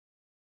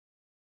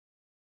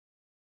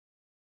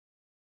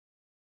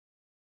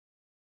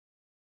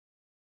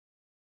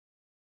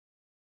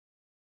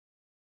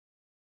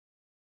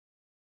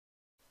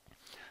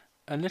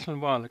A little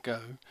while ago,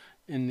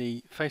 in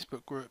the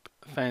Facebook group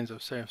Fans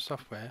of Serif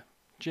Software,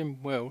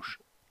 Jim Welsh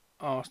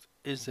asked,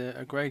 is there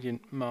a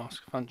gradient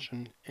mask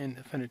function in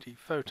Affinity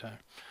Photo?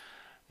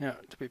 Now,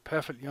 to be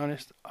perfectly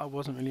honest, I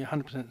wasn't really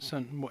 100%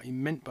 certain what he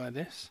meant by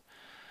this,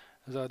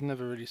 as I'd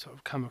never really sort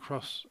of come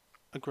across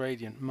a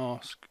gradient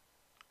mask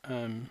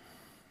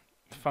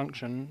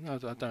function,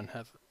 as I don't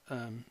have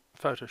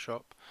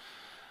Photoshop.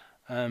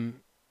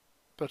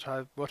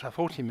 But what I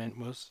thought he meant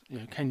was,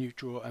 can you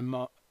draw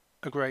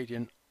a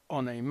gradient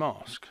on a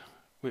mask,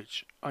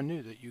 which I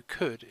knew that you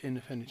could in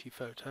Affinity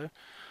Photo,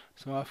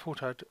 so I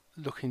thought I'd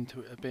look into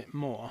it a bit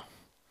more.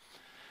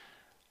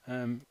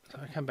 So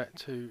I come back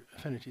to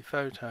Affinity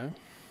Photo.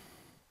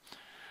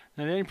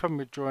 Now the only problem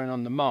with drawing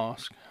on the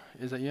mask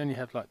is that you only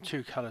have like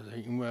two colours that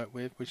you can work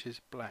with, which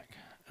is black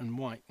and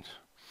white.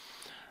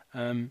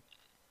 Now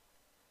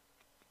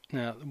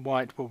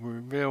white will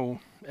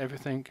reveal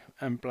everything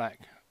and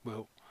black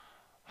will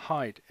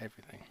hide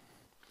everything.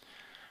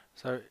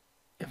 So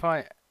if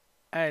I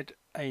add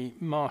a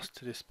mask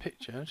to this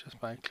picture just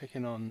by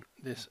clicking on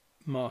this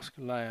mask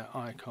layer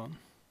icon,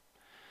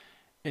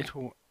 it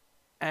will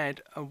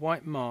add a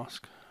white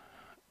mask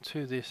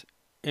to this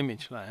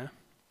image layer,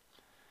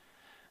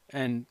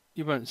 and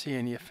you won't see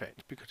any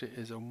effect because it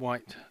is a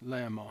white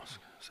layer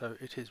mask, so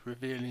it is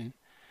revealing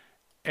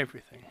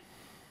everything.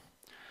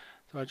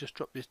 So I just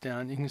drop this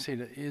down. You can see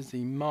that it is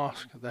the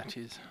mask that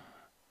is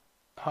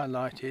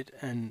highlighted,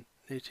 and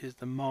it is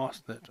the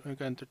mask that we're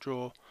going to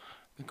draw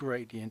the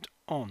gradient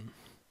on.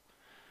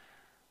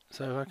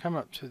 So if I come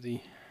up to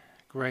the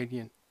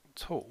gradient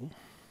tool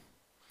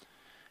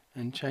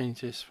and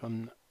change this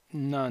from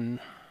none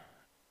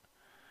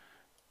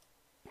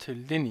to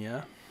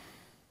linear,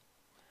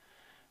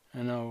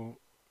 and I'll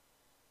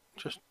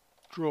just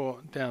draw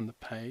down the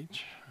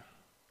page.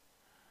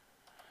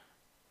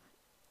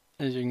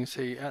 As you can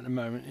see at the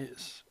moment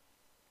it's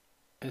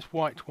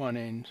white one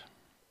end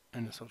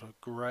and a sort of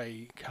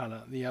grey colour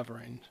at the other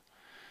end.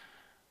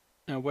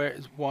 Now where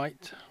it's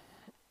white,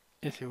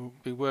 it will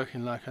be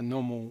working like a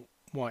normal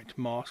white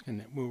mask and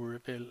it will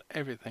reveal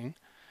everything.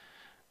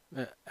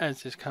 But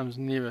as this comes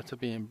nearer to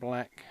being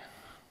black,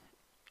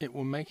 it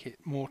will make it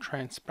more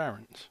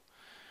transparent,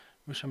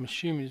 which I'm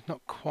assuming is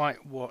not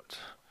quite what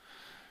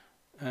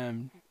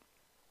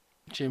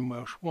Jim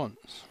Welsh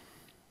wants,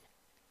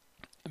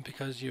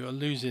 because you are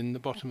losing the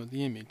bottom of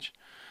the image.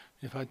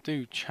 If I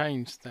do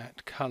change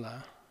that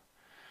colour,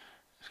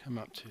 let's come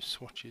up to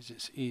swatches,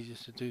 it's easier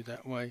to do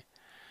that way.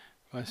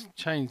 If I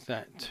change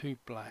that to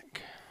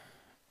black,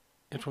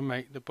 it will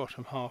make the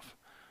bottom half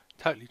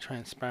totally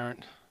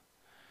transparent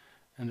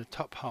and the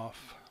top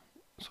half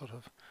sort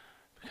of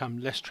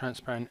become less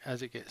transparent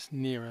as it gets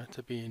nearer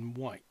to being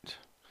white.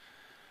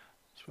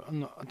 So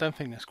I don't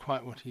think that's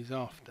quite what he's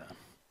after.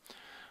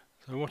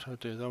 So what I'll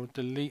do is I'll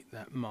delete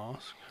that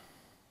mask,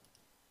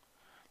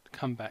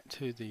 come back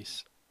to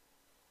this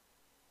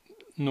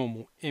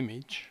normal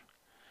image,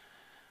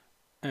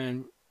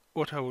 and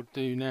what I will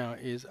do now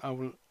is I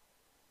will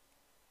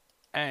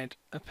add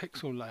a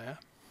pixel layer,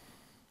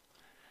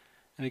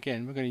 and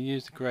again we're going to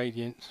use the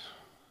gradients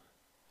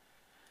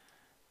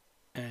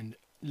and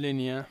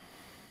linear,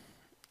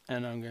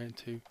 and I'm going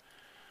to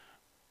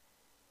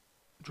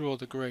draw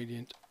the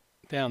gradient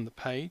down the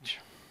page,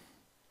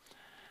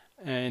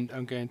 and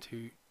I'm going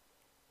to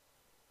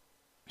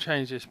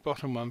change this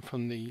bottom one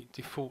from the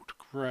default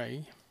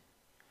grey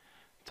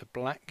to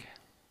black.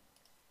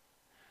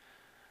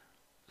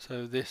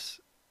 So this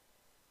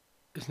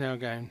is now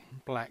going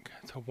black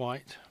to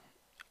white.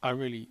 I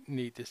really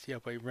need this the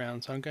other way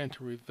round, so I'm going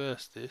to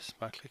reverse this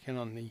by clicking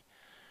on the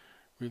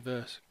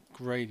reverse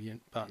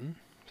gradient button.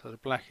 So the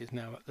black is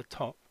now at the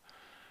top.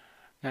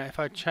 Now if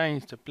I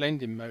change the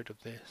blending mode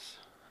of this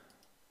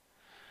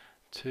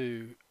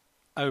to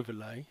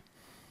overlay,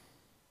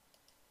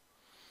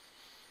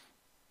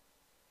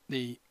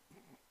 the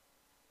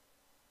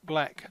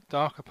black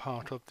darker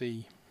part of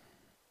the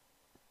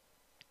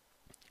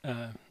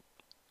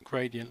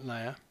gradient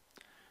layer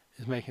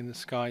is making the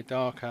sky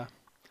darker,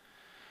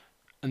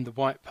 and the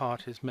white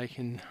part is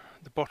making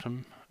the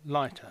bottom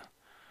lighter.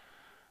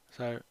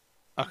 So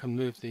I can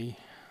move the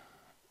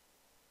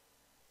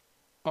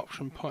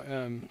option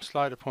point,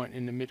 slider point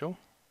in the middle,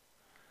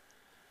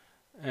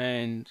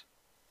 and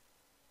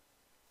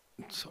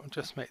sort of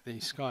just make the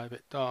sky a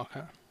bit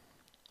darker.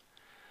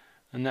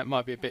 And that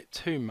might be a bit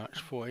too much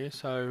for you,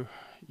 so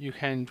you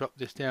can drop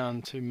this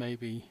down to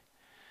maybe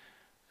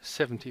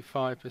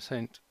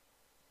 75%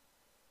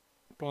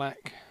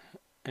 black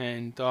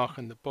and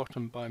darken the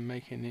bottom by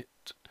making it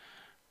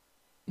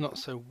not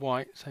so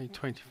white, say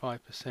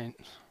 25%.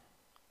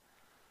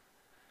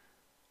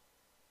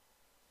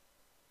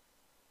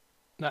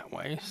 That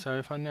way. So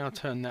if I now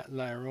turn that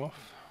layer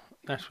off,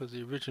 that was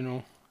the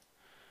original,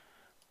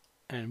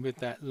 and with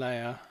that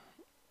layer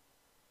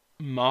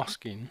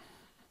masking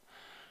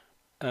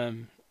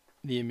the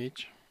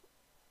image,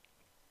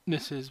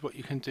 this is what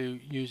you can do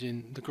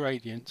using the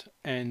gradient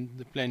and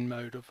the blend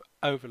mode of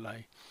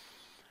overlay.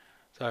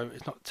 So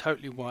it's not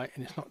totally white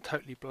and it's not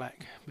totally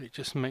black, but it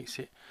just makes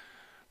it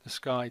the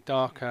sky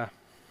darker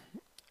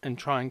and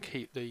try and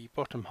keep the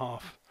bottom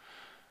half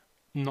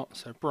not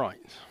so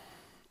bright.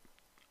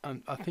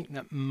 And I think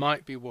that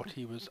might be what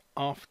he was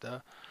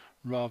after,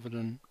 rather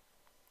than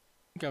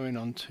going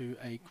on to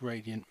a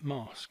gradient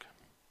mask.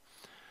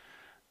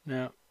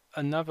 Now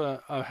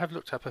I have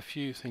looked up a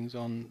few things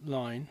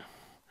online,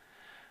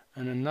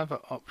 and another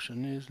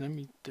option is, let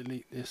me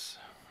delete this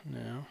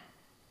now.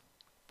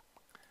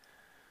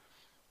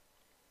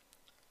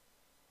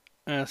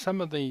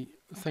 Some of the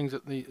things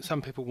that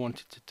some people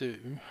wanted to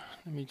do,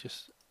 let me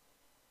just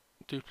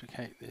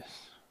duplicate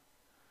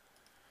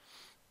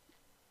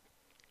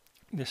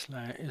this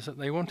layer, is that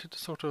they wanted to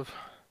sort of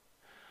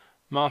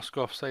mask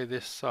off, say,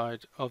 this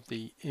side of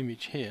the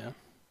image here,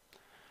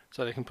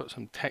 so they can put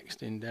some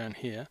text in down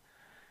here,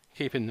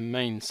 keeping the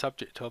main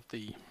subject of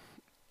the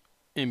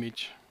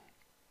image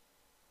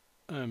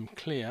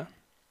clear.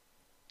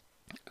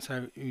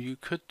 So you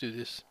could do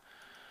this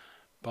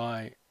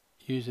by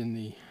using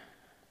the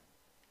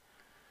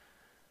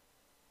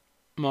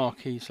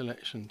marquee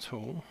selection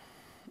tool,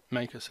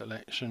 make a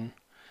selection,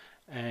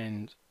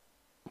 and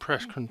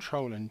press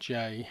Ctrl and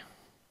J,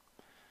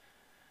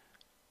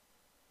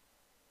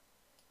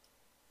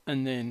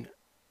 and then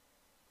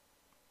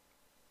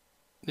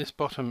this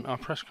bottom, I'll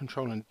press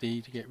Ctrl and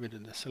D to get rid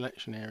of the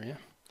selection area,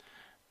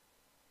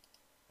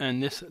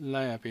 and this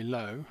layer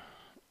below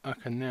I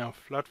can now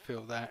flood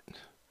fill that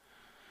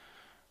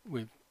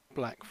with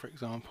black, for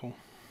example.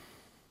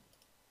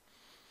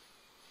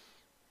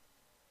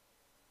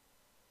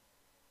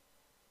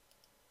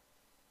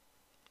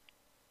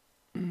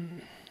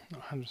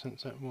 Not 100%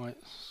 set. Why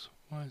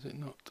is it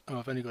not? Oh,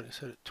 I've only got it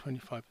set at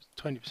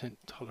 20%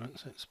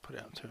 tolerance. Let's put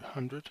it up to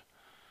 100.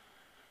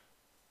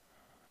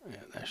 Yeah,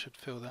 that should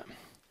fill that.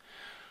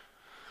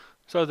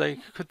 So they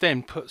could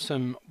then put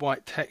some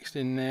white text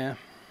in there.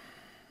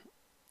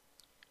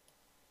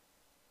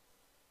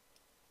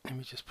 Let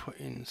me just put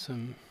in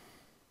some,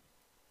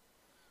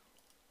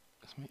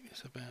 let's make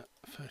this about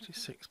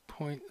 36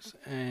 points,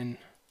 and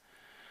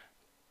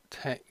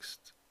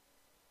text,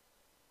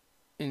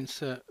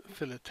 insert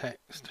filler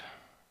text,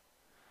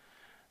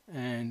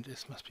 and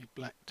this must be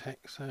black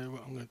text, so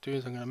what I'm going to do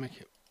is I'm going to make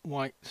it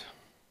white.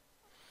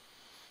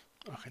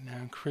 I can now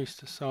increase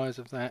the size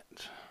of that,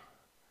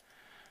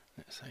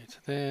 let's say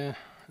to there,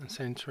 and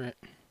center it.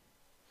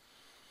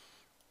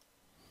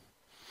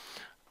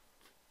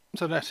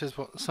 So that is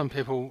what some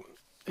people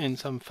in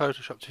some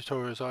Photoshop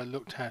tutorials I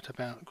looked at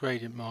about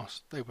gradient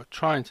masks, they were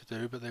trying to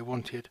do, but they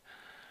wanted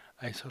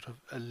a sort of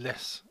a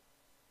less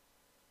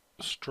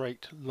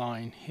straight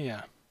line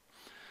here.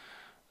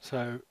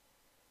 So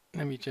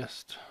let me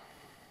just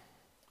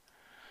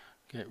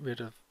get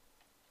rid of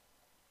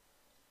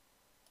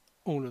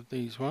all of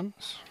these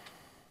ones.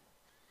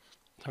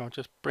 So I'll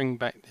just bring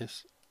back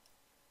this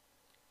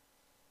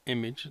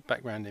image,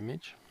 background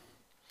image,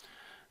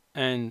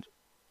 and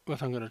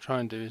what I'm going to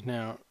try and do is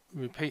now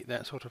repeat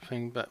that sort of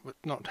thing, but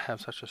not have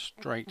such a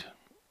straight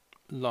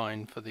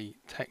line for the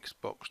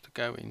text box to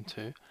go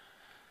into.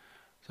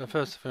 So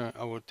first thing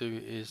I will do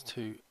is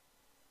to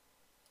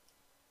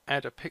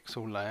add a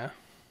pixel layer,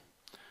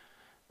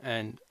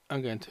 and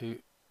I'm going to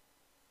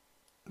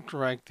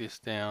drag this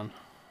down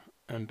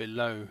and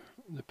below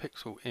the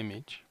pixel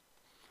image,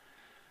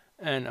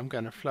 and I'm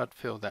going to flood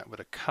fill that with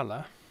a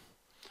color.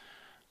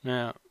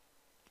 Now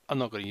I'm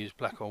not going to use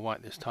black or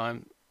white this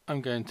time.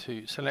 I'm going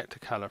to select a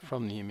color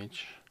from the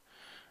image.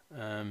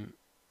 Let's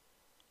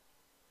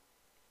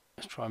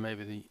try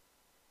maybe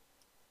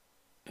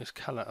this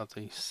color of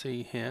the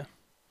sea here,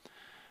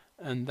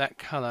 and that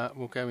color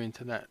will go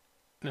into that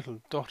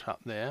little dot up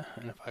there,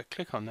 and if I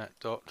click on that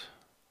dot,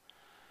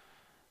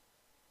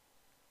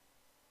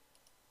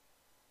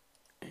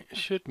 it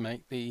should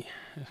make the,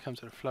 let's come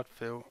to the flood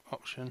fill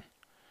option,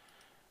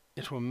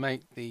 it will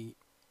make the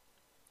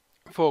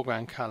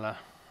foreground color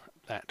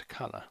that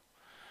color.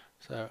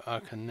 So I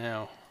can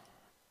now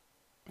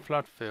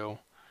flood fill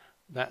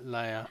that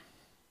layer.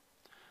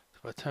 So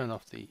if I turn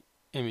off the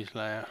image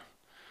layer,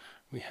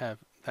 we have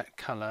that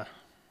color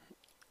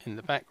in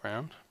the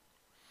background.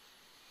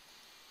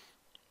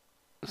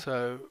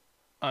 So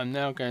I'm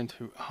now going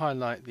to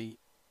highlight the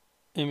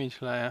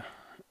image layer,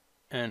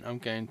 and I'm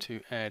going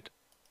to add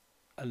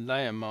a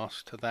layer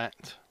mask to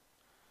that,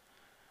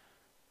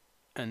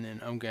 and then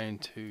I'm going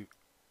to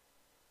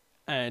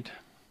add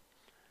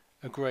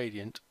a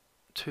gradient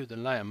to the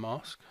layer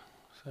mask.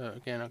 So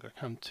again, I'm going to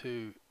come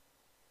to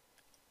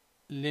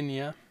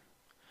linear,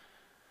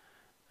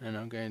 and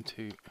I'm going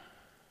to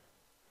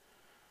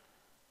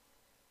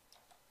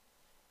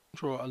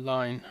draw a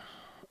line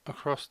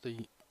across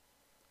the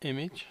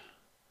image,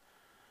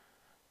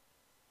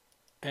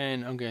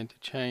 and I'm going to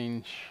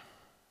change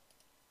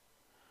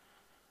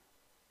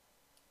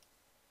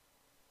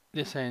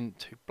this end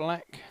to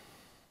black,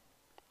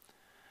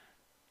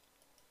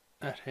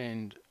 that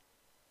end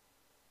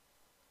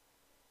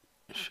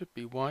should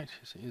be white,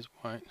 as it is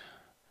white,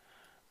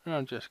 and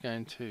I'm just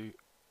going to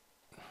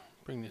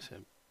bring this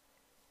a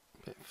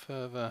bit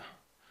further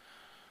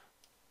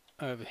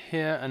over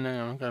here, and then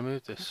I'm going to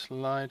move this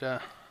slider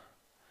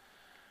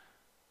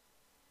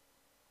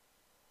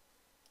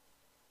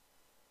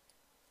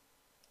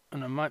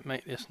and I might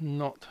make this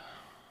not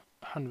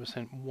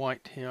 100%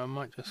 white here. I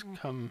might just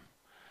come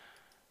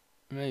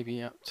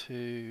maybe up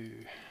to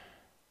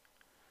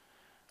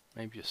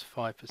maybe just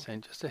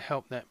 5%, just to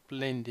help that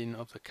blending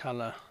of the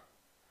colour.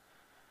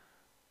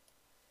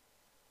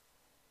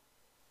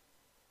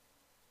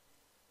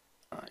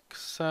 Like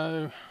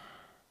so.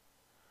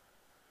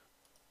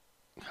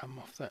 Come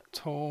off that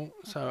tool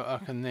so I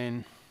can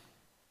then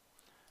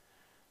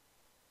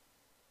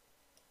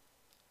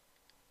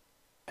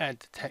add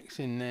the text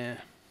in there.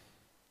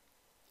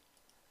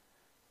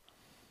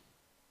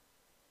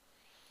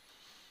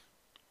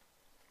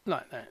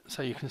 Like that,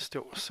 so you can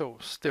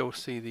still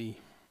see the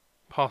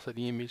part of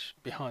the image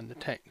behind the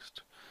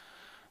text.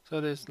 So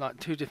there's like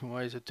two different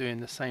ways of doing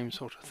the same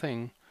sort of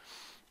thing,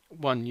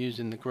 one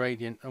using the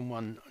gradient and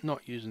one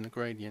not using the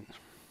gradient.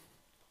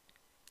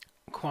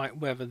 Quite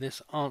whether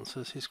this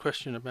answers his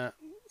question about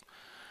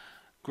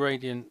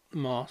gradient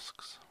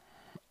masks,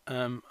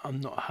 I'm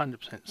not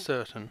 100%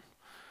 certain.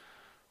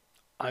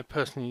 I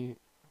personally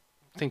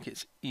think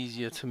it's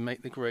easier to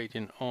make the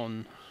gradient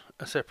on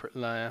a separate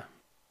layer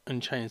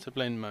and change the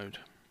blend mode,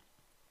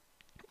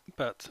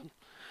 but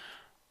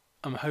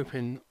I'm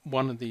hoping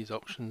one of these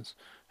options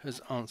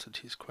has answered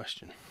his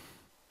question.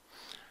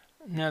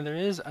 Now there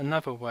is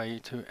another way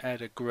to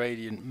add a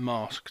gradient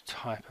mask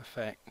type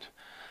effect.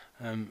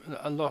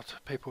 A lot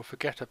of people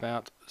forget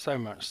about, so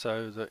much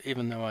so that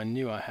even though I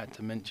knew I had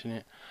to mention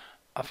it,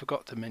 I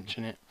forgot to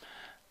mention it,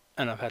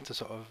 and I've had to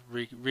sort of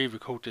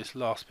re-record this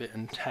last bit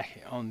and tack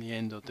it on the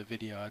end of the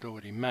video I'd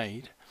already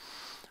made.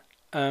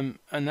 And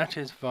that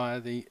is via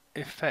the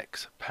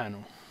effects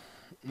panel.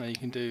 Now you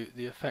can do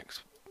the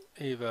effects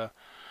either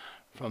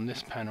from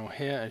this panel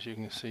here. As you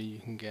can see, you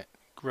can get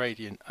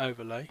gradient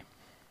overlay,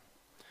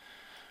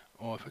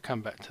 or if I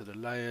come back to the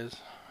layers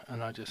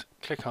and I just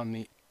click on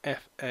the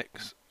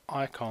FX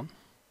icon,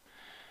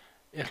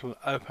 it'll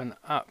open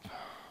up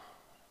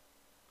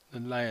the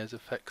layers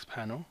effects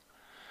panel.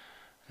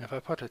 And if I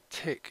put a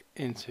tick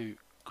into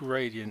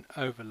gradient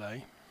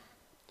overlay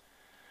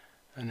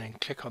and then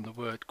click on the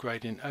word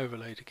gradient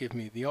overlay to give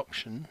me the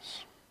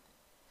options,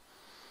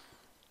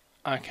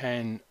 I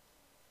can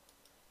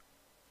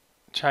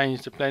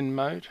change the blend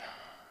mode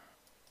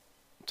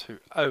to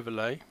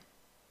overlay,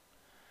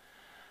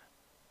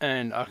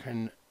 and I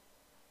can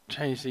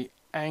change the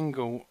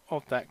angle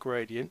of that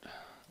gradient,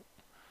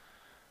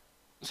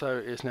 so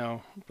it's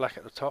now black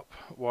at the top,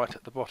 white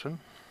at the bottom.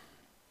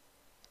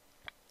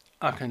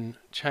 I can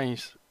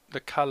change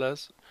the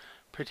colours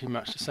pretty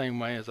much the same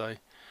way as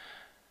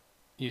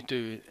you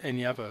do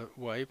any other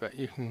way, but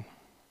you can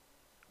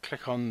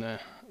click on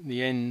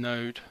the end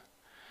node,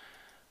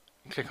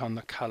 click on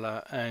the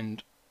colour,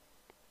 and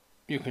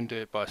you can do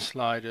it by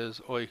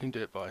sliders or you can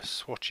do it by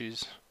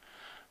swatches.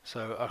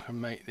 So I can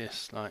make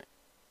this like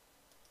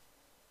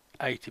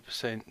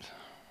 80%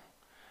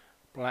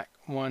 black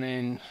one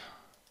end,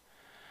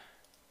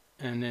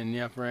 and then the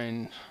other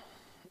end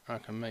I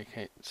can make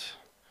it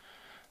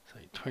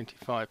say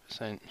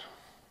 25%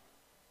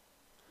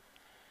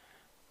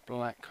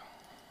 black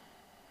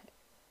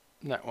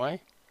that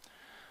way.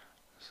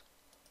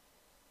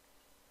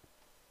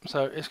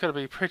 So it's going to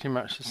be pretty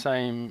much the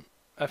same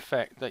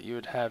effect that you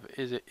would have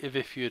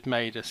if you had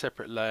made a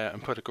separate layer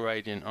and put a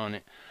gradient on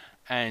it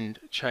and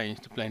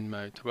changed the blend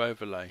mode to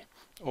overlay,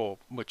 or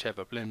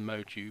whichever blend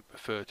mode you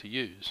prefer to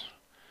use.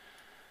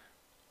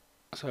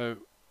 So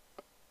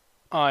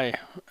I,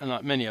 and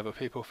like many other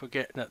people,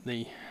 forget that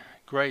the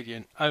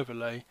gradient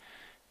overlay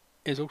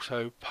is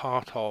also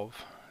part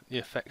of the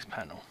effects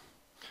panel.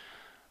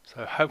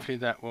 So hopefully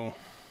that will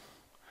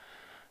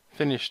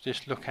finish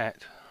this look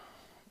at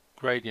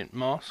gradient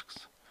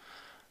masks.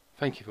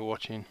 Thank you for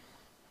watching,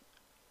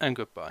 and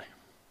goodbye.